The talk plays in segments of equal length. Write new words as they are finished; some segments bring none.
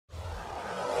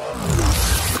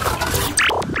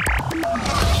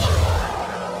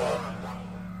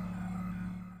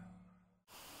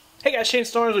guys, Shane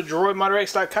Storms with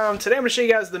DroidModderX.com. Today I'm going to show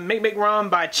you guys the MikRom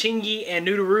by Chingy and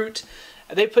Newtoroot.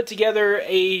 They put together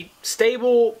a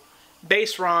stable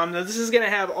base ROM. Now this is going to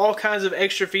have all kinds of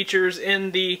extra features in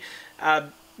the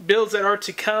builds that are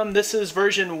to come. This is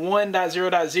version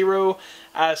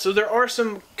 1.0.0. So there are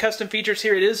some custom features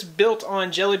here. It is built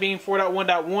on Jelly Bean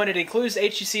 4.1.1. It includes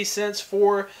HTC Sense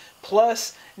 4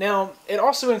 Plus. Now, it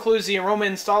also includes the Aroma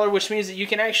installer, which means that you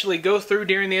can actually go through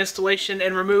during the installation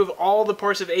and remove all the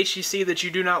parts of HTC that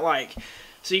you do not like.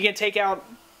 So you can take out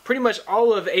pretty much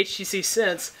all of HTC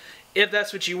Sense if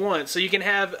that's what you want. So you can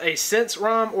have a Sense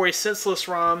ROM or a senseless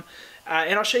ROM,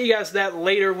 and I'll show you guys that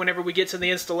later whenever we get to the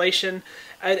installation.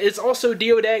 It's also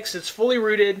DODX, it's fully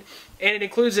rooted, and it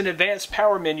includes an advanced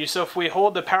power menu. So if we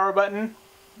hold the power button,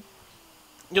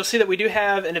 you'll see that we do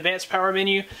have an advanced power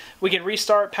menu. We can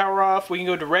restart, power off, we can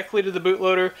go directly to the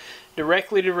bootloader,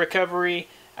 directly to recovery.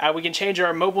 We can change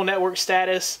our mobile network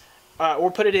status or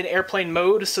put it in airplane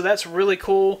mode, so that's really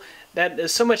cool. That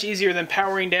is so much easier than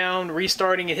powering down,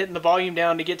 restarting, and hitting the volume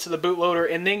down to get to the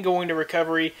bootloader and then going to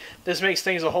recovery. This makes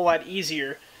things a whole lot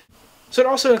easier. So it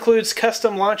also includes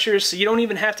custom launchers, so you don't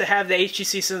even have to have the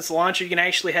HTC Sense launcher. You can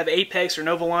actually have Apex or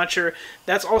Nova launcher.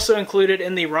 That's also included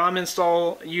in the ROM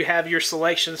install. You have your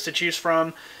selections to choose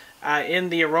from in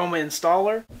the Aroma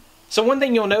installer. So one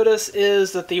thing you'll notice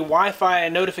is that the Wi-Fi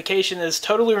notification is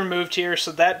totally removed here,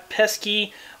 so that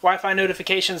pesky Wi-Fi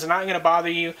notifications are not going to bother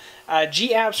you.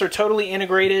 G-apps are totally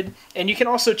integrated, and you can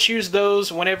also choose those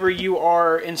whenever you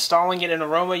are installing it in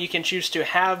Aroma. You can choose to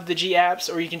have the G-apps,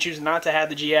 or you can choose not to have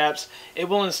the G-apps. It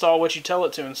will install what you tell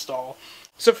it to install.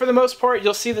 So for the most part,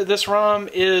 you'll see that this ROM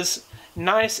is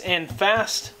nice and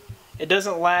fast. It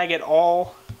doesn't lag at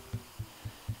all.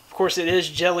 Of course, it is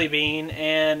Jelly Bean,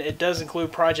 and it does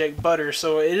include Project Butter,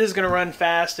 so it is going to run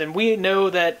fast, and we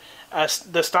know that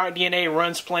the stock DNA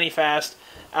runs plenty fast.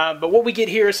 But what we get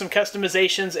here is some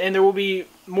customizations, and there will be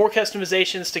more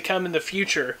customizations to come in the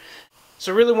future.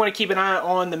 So really want to keep an eye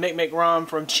on the MikRom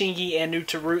from Chingy and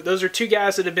Newtoroot. Those are two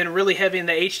guys that have been really heavy in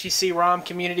the HTC ROM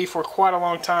community for quite a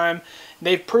long time.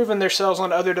 They've proven themselves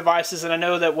on other devices, and I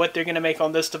know that what they're going to make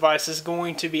on this device is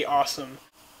going to be awesome.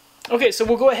 Okay, so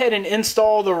we'll go ahead and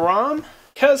install the ROM.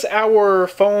 Because our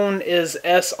phone is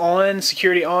S on,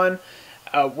 security on,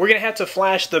 we're going to have to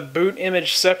flash the boot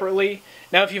image separately.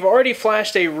 Now, if you've already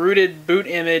flashed a rooted boot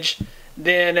image,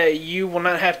 then you will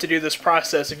not have to do this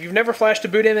process. If you've never flashed a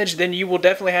boot image, then you will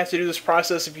definitely have to do this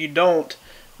process. If you don't,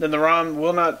 then the ROM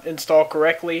will not install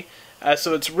correctly.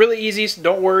 So it's really easy, so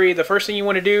don't worry. The first thing you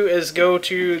want to do is go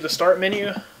to the Start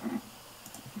menu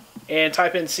and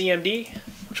type in CMD,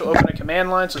 which will open a command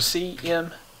line, so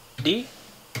CMD.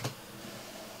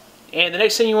 And the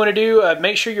next thing you want to do,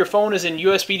 make sure your phone is in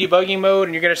USB debugging mode,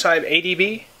 and you're going to type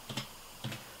ADB,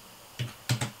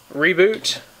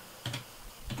 reboot,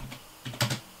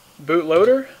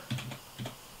 bootloader,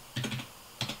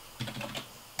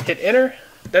 hit enter.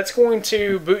 That's going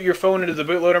to boot your phone into the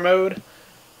bootloader mode.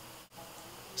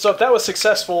 So if that was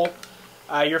successful,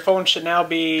 your phone should now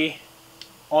be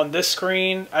on this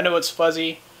screen. I know it's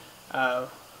fuzzy.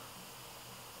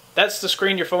 That's the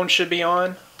screen your phone should be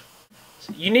on.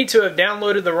 You need to have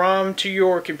downloaded the ROM to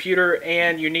your computer,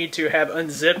 and you need to have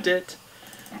unzipped it.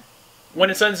 When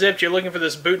it's unzipped, you're looking for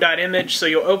this boot.image, so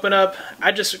you'll open up.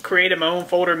 I just created my own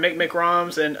folder,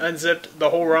 MikRoms, and unzipped the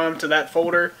whole ROM to that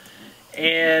folder.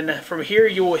 And from here,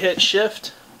 you will hit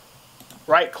Shift,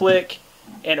 right-click,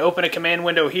 and open a command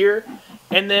window here.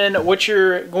 And then what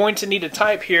you're going to need to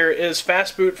type here is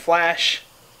fastboot flash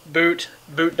boot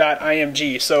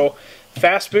boot.img. So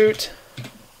fastboot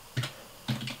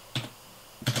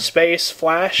space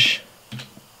flash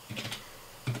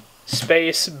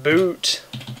space boot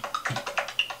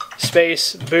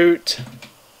space boot.img.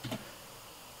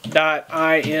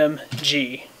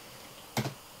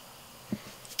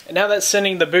 And now that's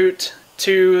sending the boot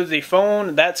to the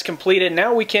phone. That's completed.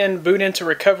 Now we can boot into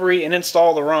recovery and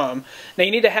install the ROM. Now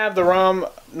you need to have the ROM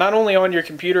not only on your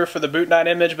computer for the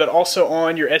boot.image, but also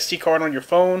on your SD card on your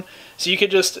phone. So you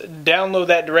could just download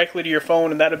that directly to your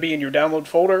phone, and that'll be in your download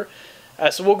folder.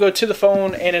 So we'll go to the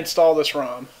phone and install this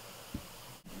ROM.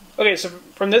 Okay, so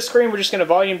from this screen, we're just going to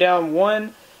volume down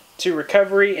 1 to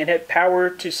recovery and hit power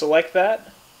to select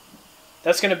that.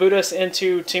 That's going to boot us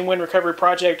into TeamWin Recovery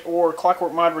Project or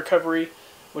Clockwork Mod Recovery,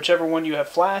 whichever one you have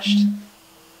flashed.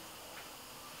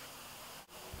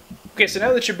 Okay, so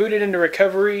now that you're booted into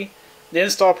recovery, the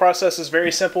install process is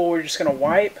very simple. We're just going to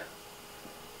wipe,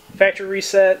 factory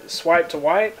reset, swipe to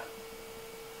wipe,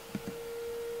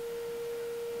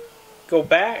 go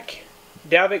back,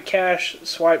 Dalvik cache,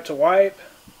 swipe to wipe,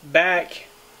 back,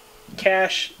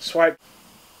 cache, swipe,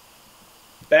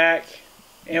 back,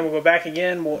 And we'll go back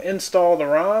again, we'll install the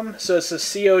ROM. So it's a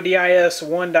CODIS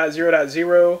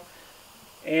 1.0.0,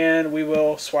 and we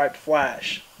will swipe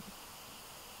flash.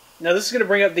 Now this is going to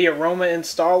bring up the Aroma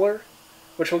installer,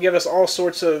 which will give us all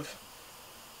sorts of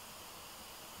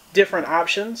different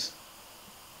options.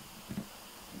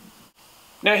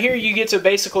 Now here you get to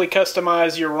basically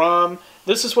customize your ROM.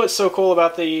 This is what's so cool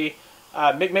about the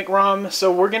MikRom.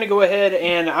 So we're going to go ahead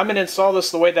and I'm going to install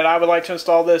this the way that I would like to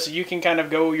install this. You can kind of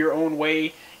go your own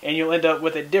way and you'll end up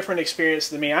with a different experience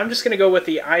than me. I'm just going to go with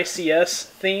the ICS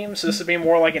theme. So this would be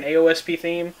more like an AOSP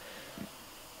theme.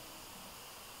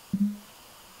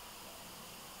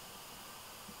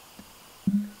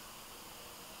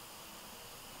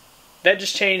 That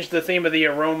just changed the theme of the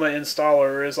Aroma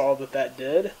installer is all that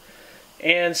did.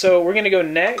 And so we're going to go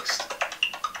next.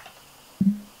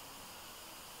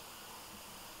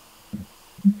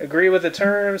 Agree with the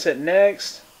terms, hit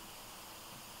next.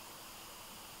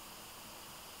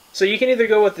 So you can either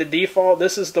go with the default,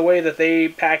 this is the way that they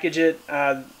package it,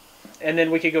 and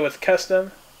then we could go with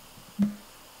custom.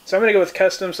 So I'm going to go with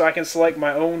custom so I can select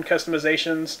my own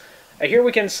customizations. Here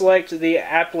we can select the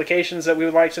applications that we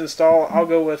would like to install. I'll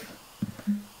go with,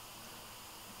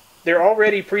 they're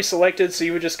already pre-selected, so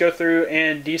you would just go through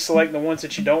and deselect the ones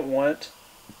that you don't want.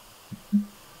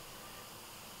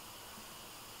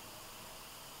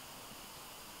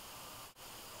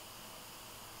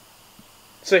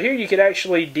 So here you could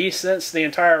actually desense the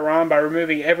entire ROM by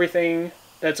removing everything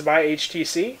that's by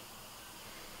HTC.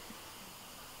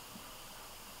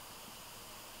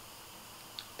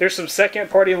 There's some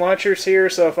second-party launchers here,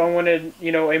 so if I wanted,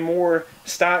 you know, a more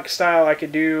stock style, I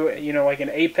could do, you know, like an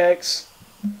Apex.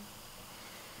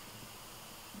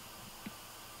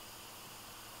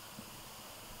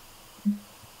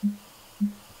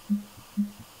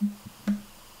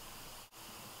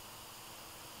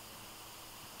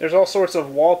 There's all sorts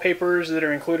of wallpapers that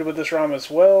are included with this ROM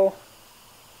as well.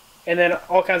 And then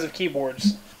all kinds of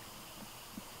keyboards.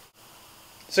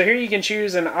 So here you can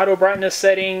choose an auto brightness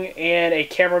setting and a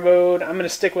camera mode. I'm going to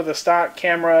stick with the stock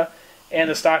camera and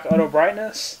the stock auto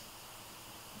brightness.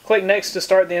 Click next to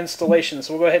start the installation.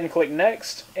 So we'll go ahead and click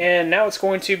next. And now it's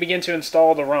going to begin to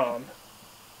install the ROM.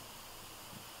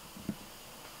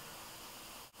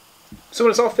 So when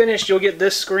it's all finished, you'll get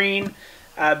this screen.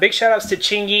 Big shout outs to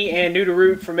Chingy and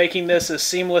Newtoroot for making this a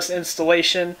seamless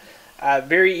installation.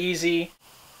 Very easy.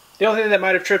 The only thing that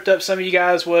might have tripped up some of you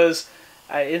guys was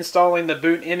installing the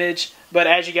boot image, but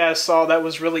as you guys saw, that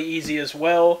was really easy as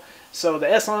well. So the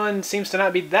S on seems to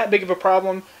not be that big of a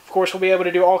problem. Of course, we'll be able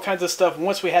to do all kinds of stuff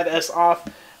once we have S off.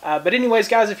 But anyways,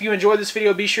 guys, if you enjoyed this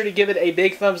video, be sure to give it a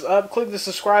big thumbs up. Click the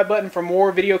subscribe button for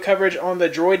more video coverage on the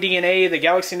Droid DNA, the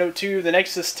Galaxy Note 2, the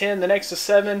Nexus 10, the Nexus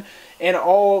 7, and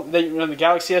all the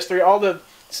Galaxy S3, all the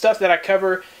stuff that I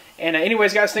cover. And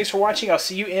anyways, guys, thanks for watching. I'll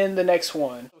see you in the next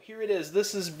one. So here it is.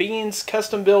 This is Bean's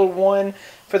custom build one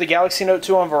for the Galaxy Note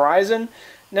 2 on Verizon.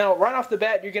 Now, right off the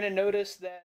bat, you're going to notice that